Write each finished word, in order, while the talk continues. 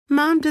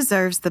Mom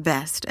deserves the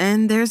best,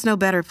 and there's no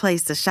better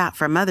place to shop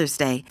for Mother's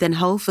Day than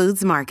Whole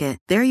Foods Market.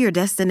 They're your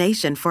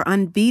destination for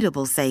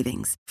unbeatable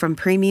savings, from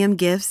premium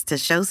gifts to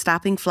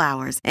show-stopping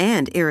flowers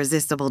and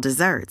irresistible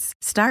desserts.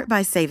 Start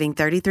by saving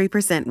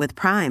 33% with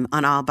Prime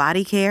on all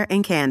body care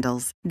and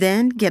candles.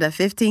 Then get a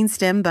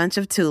 15-stem bunch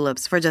of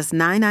tulips for just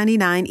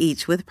 $9.99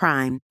 each with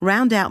Prime.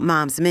 Round out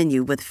Mom's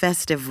menu with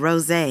festive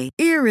rosé,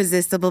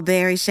 irresistible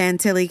berry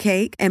chantilly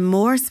cake, and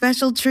more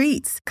special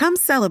treats. Come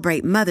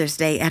celebrate Mother's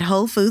Day at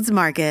Whole Foods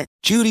Market.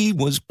 Judy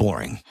was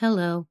boring.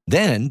 Hello.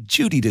 Then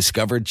Judy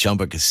discovered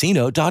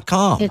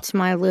ChumbaCasino.com. It's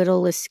my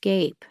little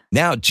escape.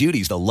 Now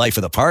Judy's the life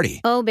of the party.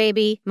 Oh,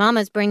 baby,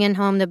 mama's bringing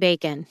home the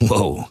bacon.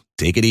 Whoa,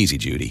 take it easy,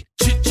 Judy.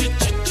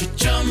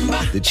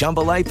 The Chumba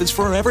life is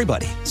for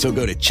everybody. So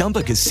go to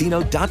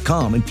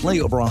ChumbaCasino.com and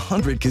play over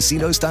 100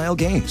 casino-style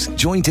games.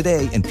 Join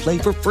today and play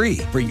for free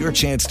for your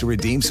chance to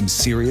redeem some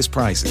serious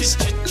prizes.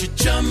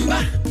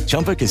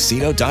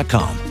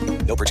 ChumbaCasino.com.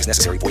 No purchase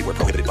necessary. Void where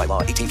prohibited by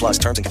law. 18 plus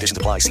terms and conditions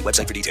apply. See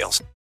website for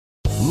details.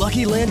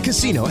 Lucky Land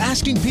Casino,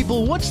 asking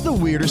people, what's the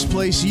weirdest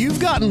place you've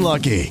gotten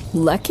lucky?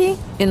 Lucky?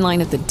 In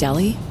line at the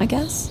deli, I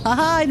guess?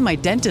 Aha, in my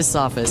dentist's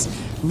office.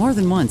 More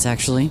than once,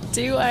 actually.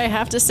 Do I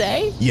have to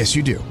say? Yes,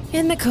 you do.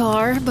 In the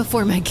car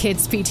before my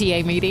kids'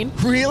 PTA meeting.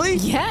 Really?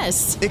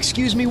 Yes.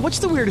 Excuse me, what's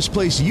the weirdest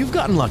place you've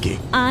gotten lucky?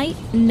 I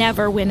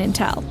never win and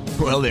tell.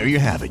 Well, there you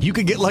have it. You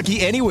can get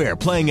lucky anywhere,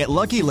 playing at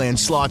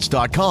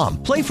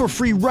LuckyLandSlots.com. Play for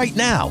free right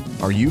now.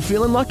 Are you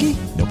feeling lucky?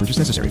 No purchase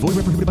necessary. Void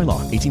where prohibited by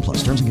law. 18 plus.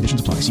 Terms and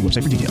conditions apply. See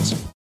website for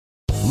details.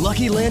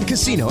 Lucky Land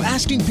Casino,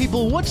 asking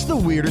people, what's the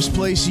weirdest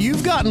place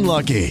you've gotten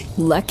lucky?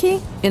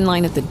 Lucky? In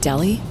line at the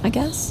deli, I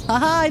guess?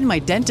 Aha, in my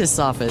dentist's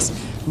office.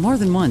 More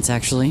than once,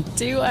 actually.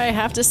 Do I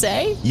have to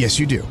say? Yes,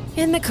 you do.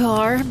 In the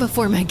car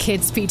before my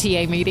kids'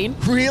 PTA meeting.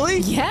 Really?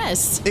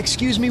 Yes.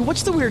 Excuse me,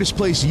 what's the weirdest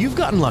place you've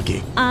gotten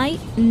lucky? I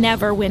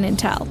never win and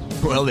tell.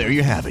 Well, there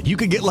you have it. You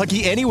can get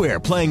lucky anywhere,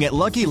 playing at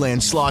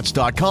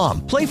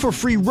LuckyLandSlots.com. Play for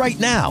free right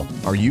now.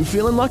 Are you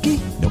feeling lucky?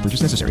 No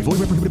purchase necessary. Void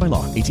where prohibited by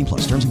law. 18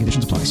 plus. Terms and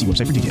conditions apply. See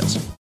website for details.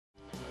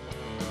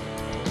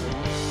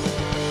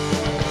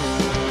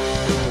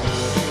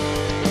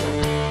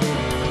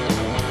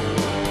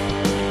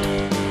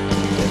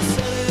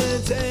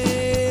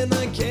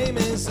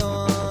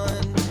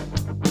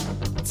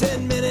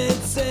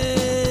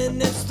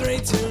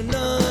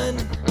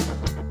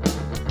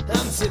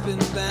 Sipping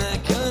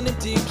back an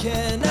empty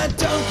can. I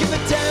don't give a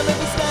damn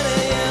if it's 9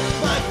 a.m.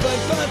 My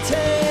football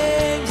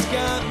team's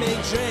got me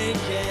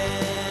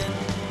drinking.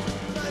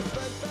 My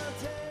football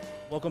team.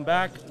 Welcome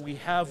back. We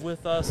have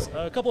with us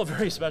a couple of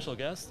very special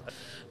guests.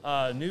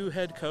 New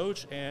head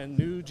coach and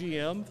new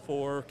GM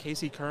for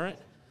KC Current.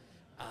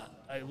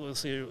 I will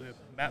see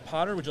Matt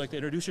Potter. Would you like to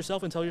introduce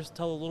yourself and tell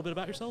a little bit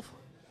about yourself?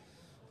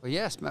 Well,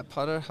 yes, Matt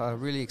Potter.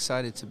 Really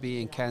excited to be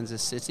in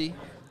Kansas City.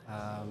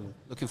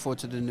 Looking forward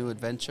to the new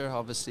adventure.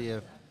 Obviously,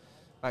 a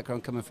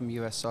background coming from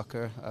U.S.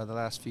 soccer the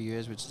last few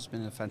years, which has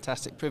been a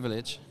fantastic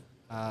privilege.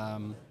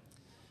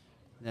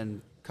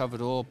 Then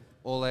covered all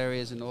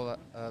areas and all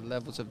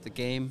levels of the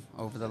game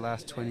over the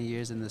last 20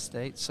 years in the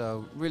States.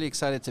 So really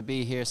excited to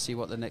be here, see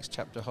what the next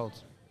chapter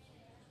holds.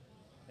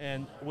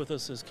 And with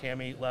us is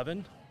Camille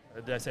Levin.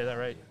 Did I say that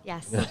right?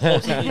 Yes.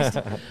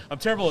 I'm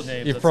terrible at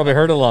names. You've probably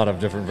heard a lot of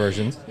different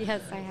versions.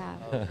 Yes, I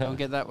have. Don't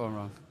get that one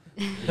wrong.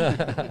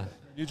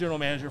 New general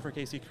manager for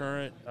KC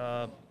Current.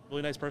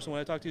 Really nice person when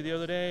I talked to you the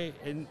other day.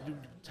 And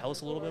tell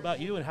us a little bit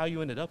about you and how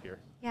you ended up here.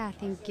 Yeah,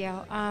 thank you.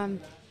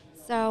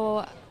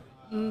 So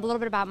a little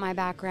bit about my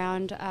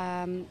background.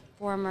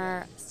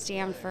 Former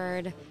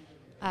Stanford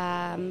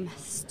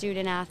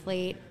student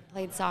athlete,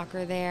 played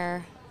soccer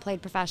there,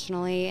 played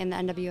professionally in the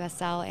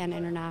NWSL and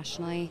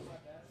internationally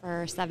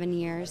for 7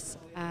 years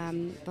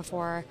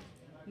before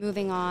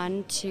moving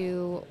on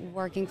to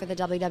working for the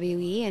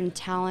WWE in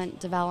talent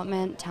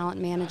development, talent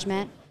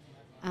management,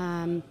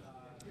 and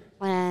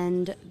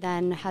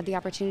then had the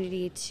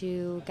opportunity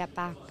to get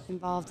back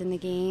involved in the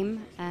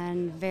game,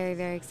 and very,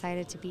 very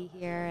excited to be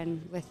here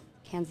and with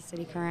Kansas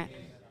City Current.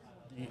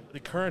 The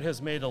Current has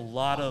made a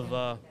lot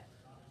of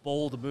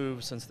bold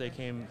moves since they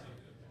came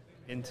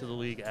into the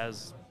league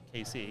as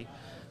KC.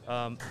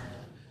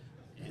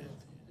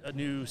 A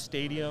new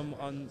stadium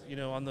on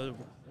the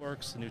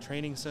works, a new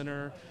training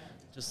center,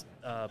 just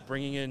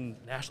bringing in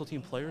national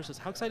team players.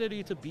 How excited are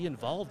you to be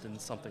involved in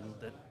something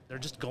that they're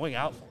just going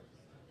out for?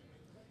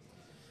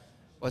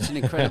 Well, it's an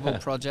incredible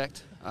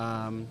project.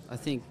 I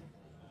think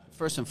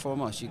first and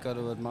foremost, you've got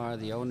to admire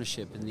the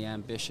ownership and the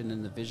ambition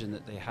and the vision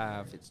that they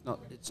have. It's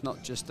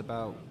not just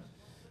about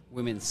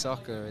women's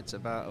soccer. It's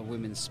about a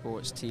women's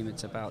sports team.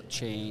 It's about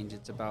change.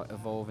 It's about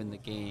evolving the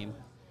game.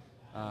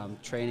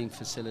 Training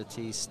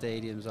facilities,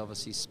 stadiums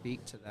obviously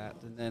speak to that.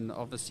 And then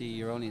obviously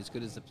you're only as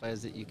good as the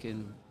players that you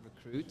can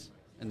recruit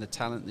and the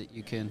talent that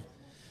you can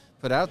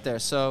put out there.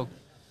 So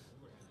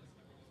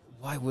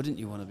why wouldn't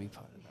you want to be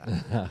part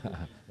of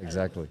that?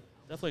 Exactly.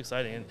 definitely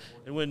exciting.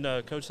 And when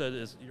Coach said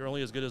you're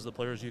only as good as the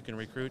players you can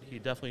recruit, he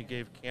definitely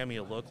gave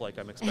Camille a look like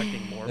I'm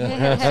expecting more.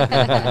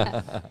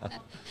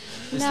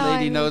 This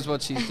lady knows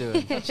what she's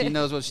doing. She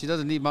knows what she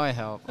doesn't need my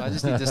help. I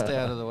just need to stay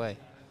out of the way.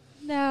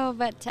 No,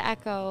 but to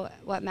echo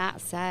what Matt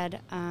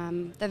said,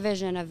 the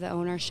vision of the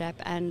ownership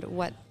and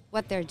what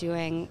they're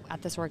doing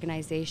at this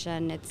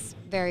organization, it's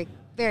very,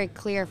 very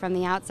clear from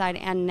the outside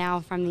and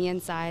now from the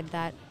inside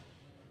that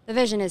the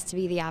vision is to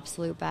be the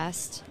absolute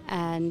best.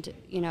 And,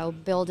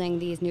 building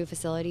these new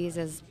facilities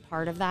is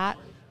part of that.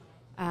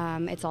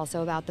 It's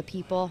also about the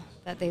people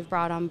that they've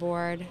brought on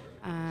board,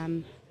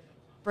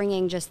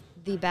 bringing just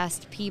the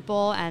best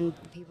people and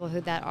the people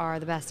that are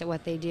the best at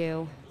what they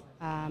do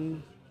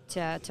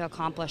to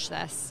accomplish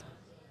this.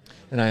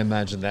 And I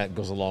imagine that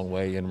goes a long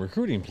way in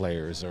recruiting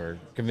players or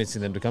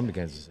convincing them to come to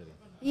Kansas City.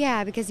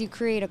 Yeah, because you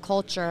create a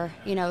culture.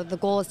 The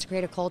goal is to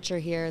create a culture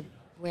here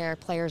where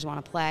players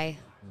want to play,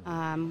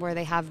 where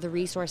they have the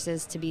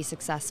resources to be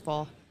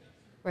successful,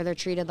 where they're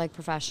treated like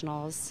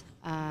professionals,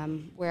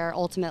 where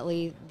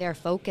ultimately their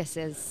focus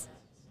is,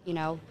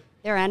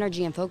 their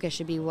energy and focus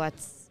should be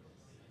what's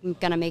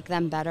going to make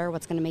them better,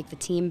 what's going to make the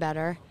team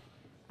better,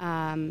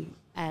 and,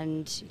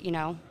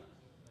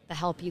 the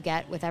help you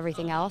get with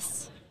everything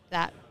else,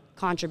 that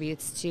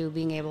contributes to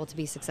being able to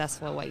be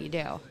successful at what you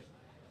do.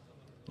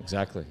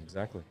 Exactly.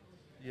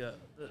 Yeah,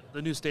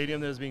 the new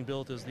stadium that is being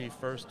built is the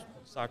first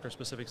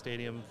soccer-specific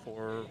stadium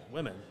for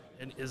women.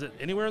 And is it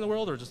anywhere in the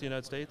world or just the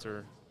United States?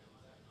 Or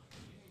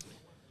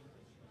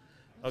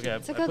okay,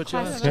 it's a good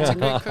question. That's a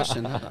great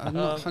question. I'm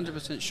not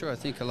 100% sure. I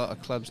think a lot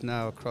of clubs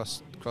now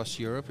across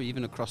Europe or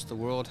even across the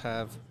world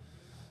have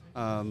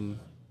multifunctional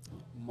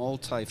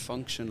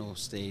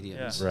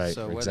stadiums. Yeah. Right,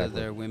 so whether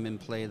exactly. their women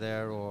play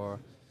there or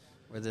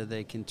whether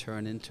they can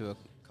turn into a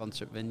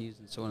concert venues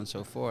and so on and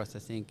so forth, I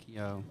think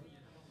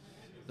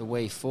the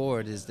way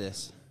forward is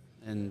this,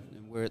 and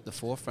we're at the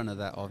forefront of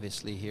that,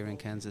 obviously, here in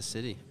Kansas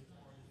City.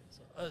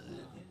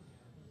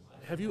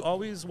 Have you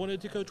always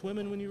wanted to coach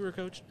women when you were a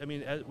coach? I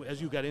mean,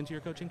 as you got into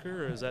your coaching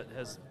career, or has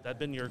that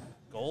been your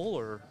goal,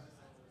 or?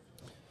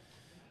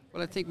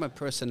 Well, I think my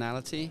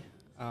personality.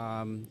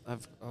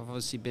 I've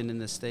obviously been in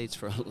the States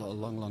for a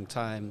long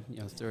time,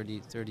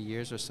 30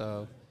 years or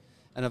so,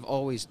 and I've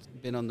always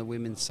been on the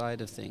women's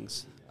side of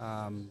things.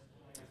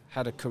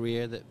 Had a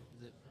career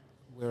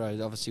where I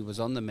obviously was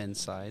on the men's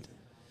side.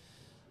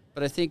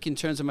 But I think in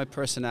terms of my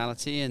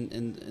personality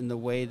and the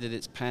way that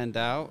it's panned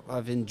out,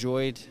 I've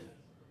enjoyed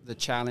the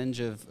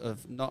challenge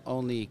of not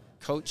only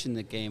coaching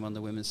the game on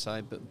the women's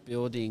side, but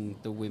building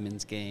the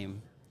women's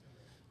game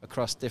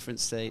across different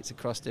states,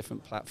 across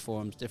different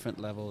platforms, different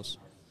levels.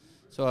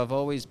 So I've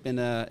always been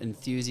an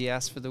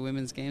enthusiast for the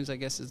women's games, I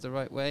guess is the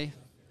right way.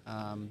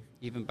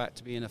 Even back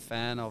to being a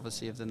fan,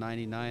 obviously, of the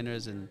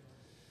 99ers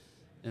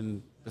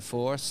and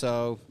before.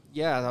 So,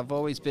 yeah, I've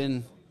always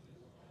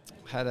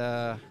had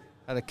a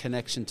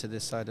connection to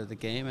this side of the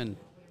game, and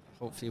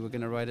hopefully we're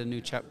going to write a new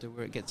chapter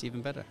where it gets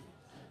even better.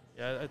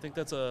 Yeah, I think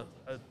that's a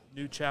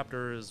new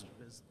chapter is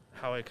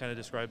how I kind of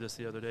described this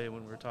the other day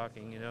when we were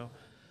talking, Is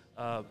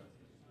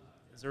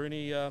there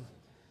any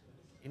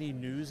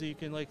news that you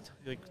can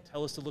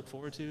tell us to look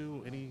forward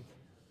to?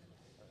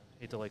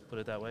 Hate to put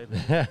it that way.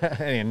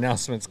 But Any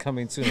announcements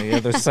coming soon? Any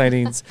other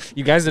sightings?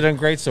 You guys have done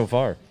great so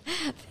far.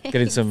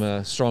 Getting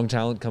some strong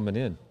talent coming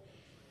in.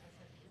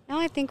 No,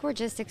 I think we're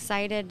just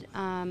excited.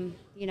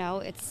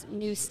 It's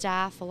new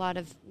staff, a lot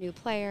of new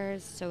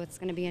players, so it's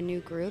going to be a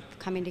new group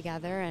coming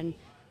together, and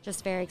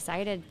just very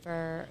excited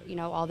for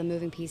all the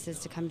moving pieces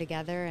to come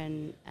together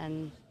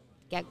and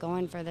get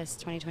going for this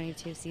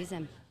 2022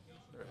 season.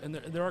 And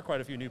there are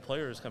quite a few new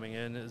players coming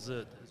in. Is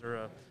there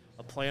a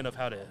plan of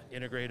how to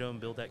integrate them,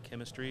 build that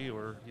chemistry,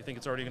 or do you think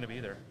it's already going to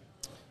be there?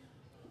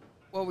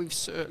 Well, we've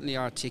certainly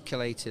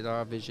articulated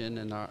our vision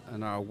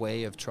and our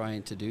way of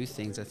trying to do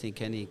things. I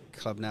think any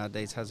club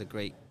nowadays has a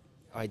great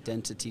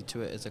identity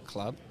to it as a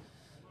club.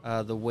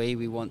 The way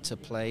we want to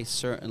play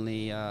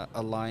certainly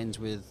aligns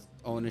with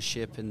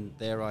ownership and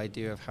their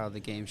idea of how the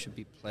game should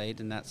be played,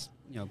 and that's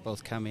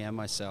both Camille and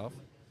myself.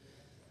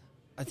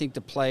 I think the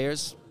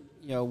players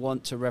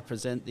want to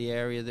represent the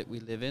area that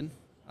we live in.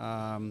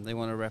 They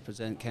want to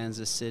represent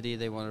Kansas City.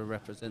 They want to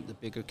represent the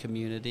bigger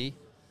community.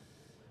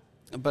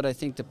 But I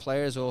think the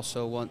players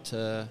also want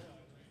to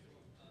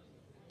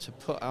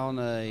put on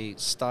a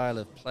style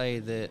of play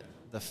that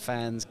the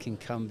fans can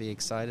come be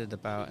excited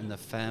about and the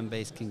fan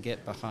base can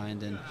get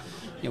behind. And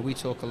we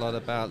talk a lot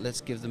about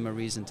let's give them a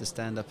reason to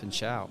stand up and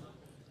shout,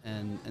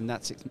 and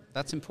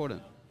that's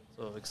important.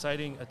 So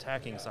exciting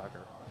attacking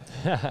soccer.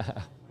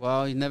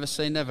 Well, you never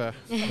say never.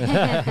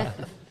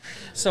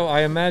 So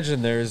I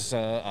imagine there's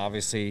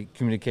obviously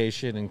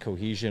communication and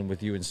cohesion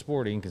with you in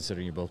Sporting,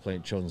 considering you both play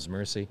at Children's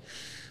Mercy.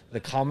 The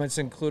comments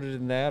included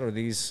in that, are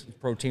these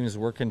pro teams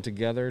working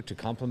together to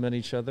complement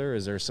each other?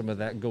 Is there some of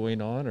that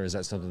going on, or is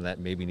that something that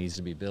maybe needs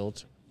to be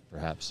built,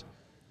 perhaps?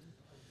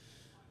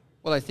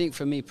 Well, I think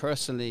for me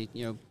personally,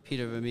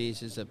 Peter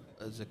Vermees is a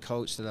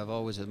coach that I've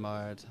always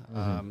admired.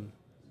 I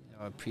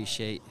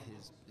appreciate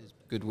his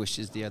good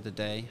wishes the other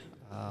day.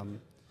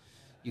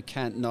 you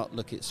can't not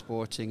look at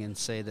Sporting and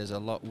say there's a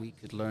lot we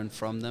could learn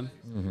from them.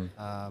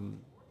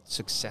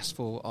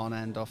 Successful on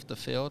and off the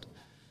field.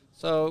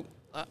 So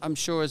I'm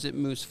sure as it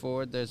moves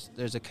forward,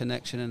 there's a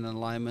connection and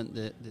alignment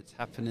that's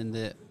happening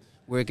that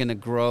we're going to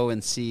grow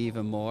and see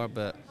even more.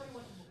 But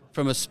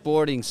from a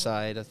sporting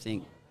side, I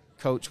think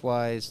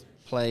coach-wise,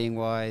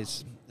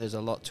 playing-wise, there's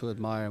a lot to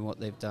admire in what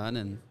they've done,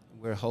 and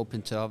we're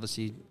hoping to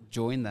obviously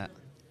join that.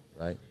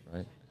 Right.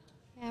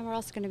 And we're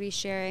also going to be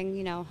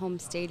sharing, home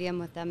stadium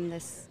with them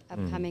this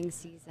upcoming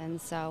season.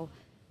 So,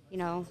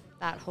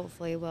 that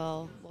hopefully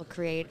will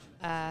create,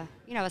 a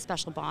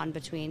special bond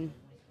between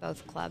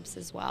both clubs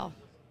as well.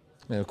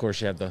 And of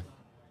course, you have the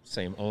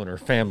same owner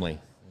family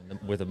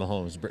with the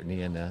Mahomes,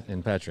 Brittany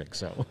and Patrick.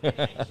 So,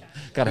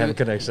 got to have a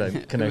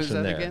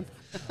connection there. Again?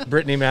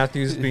 Brittany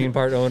Matthews being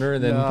part owner,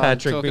 and then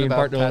Patrick being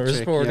part owner of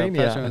Sporting.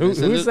 Yeah.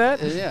 Who's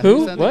that? Yeah,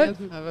 Who? What?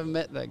 I haven't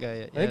met that guy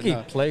yet. I think he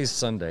plays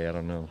Sunday. I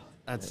don't know.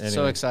 That's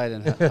so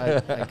exciting.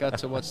 I got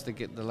to watch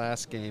the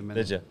last game. And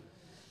did you?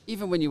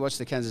 Even when you watch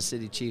the Kansas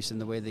City Chiefs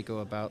and the way they go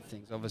about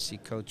things, obviously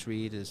Coach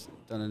Reid has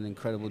done an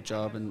incredible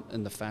job,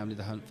 and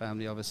the Hunt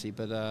family, obviously.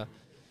 But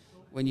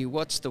when you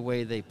watch the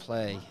way they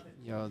play,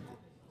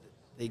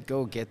 they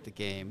go get the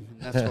game.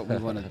 And that's what we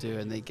want to do,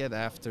 and they get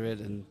after it.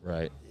 And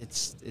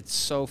it's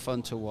so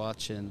fun to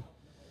watch, and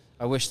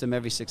I wish them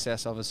every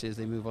success, obviously, as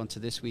they move on to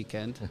this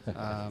weekend.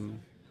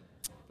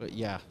 But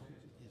yeah,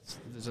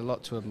 there's a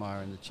lot to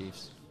admire in the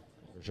Chiefs.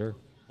 For sure.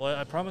 Well,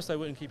 I promised I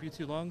wouldn't keep you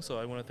too long, so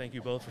I want to thank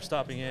you both for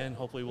stopping in.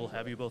 Hopefully we'll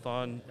have you both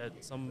on at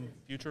some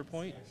future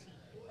point.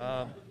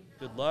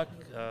 Good luck.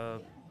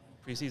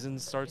 Preseason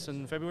starts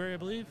in February, I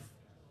believe.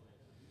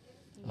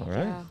 All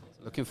right. Yeah.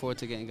 Looking forward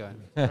to getting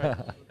going. All right.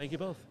 Thank you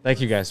both.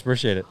 Thank you, guys.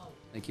 Appreciate it.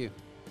 Thank you.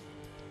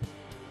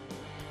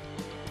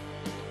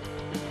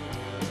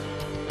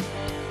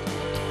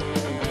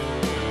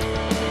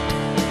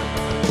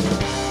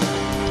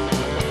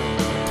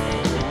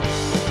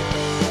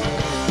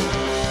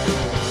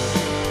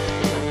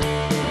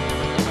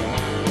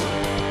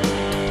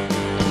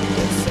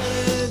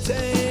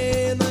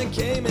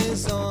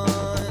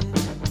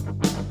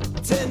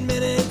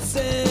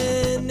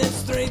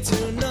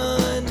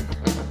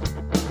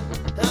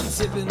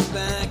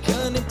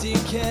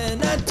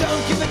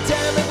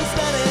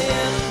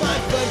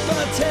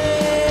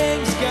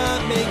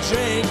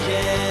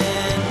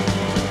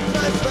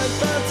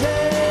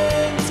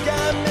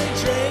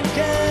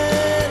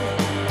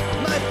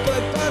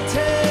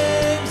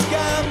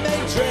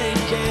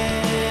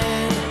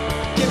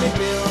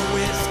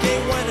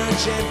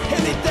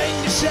 Anything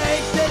to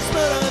shake this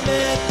mood I'm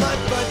in. My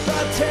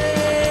football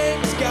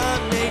team's got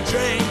me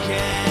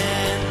drinking.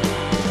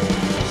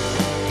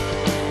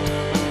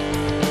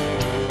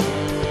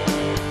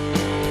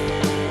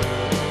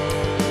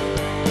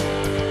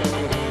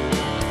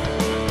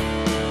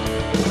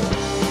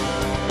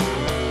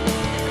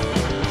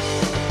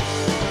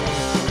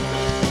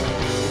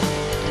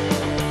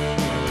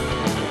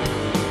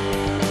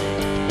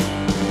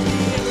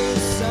 The other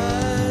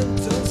side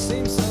don't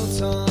seem so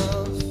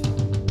tough.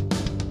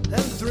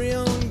 And 3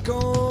 own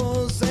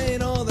goals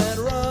ain't all that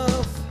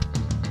rough.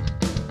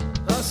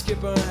 Our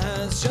skipper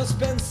has just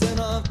been sent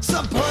off.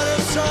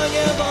 Supporters strong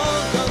have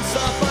all gone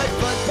soft. My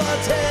football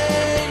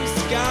team's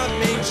got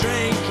me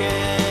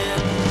drinking.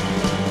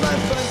 My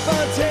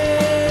football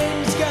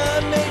team's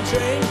got me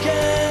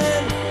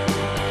drinking.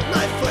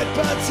 My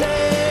football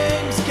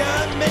team's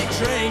got me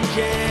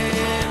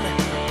drinking.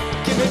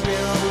 Give me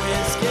beer or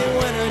whiskey,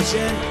 wine or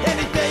gin.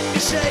 Anything to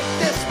shake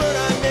this mood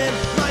I'm in.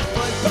 My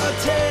football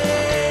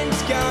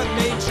team's got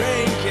me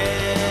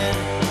drinking.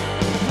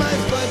 My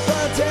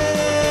football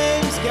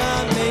team's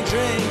got me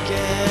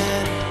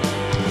drinking.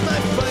 My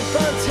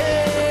football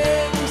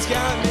team's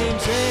got me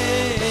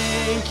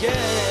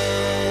drinking.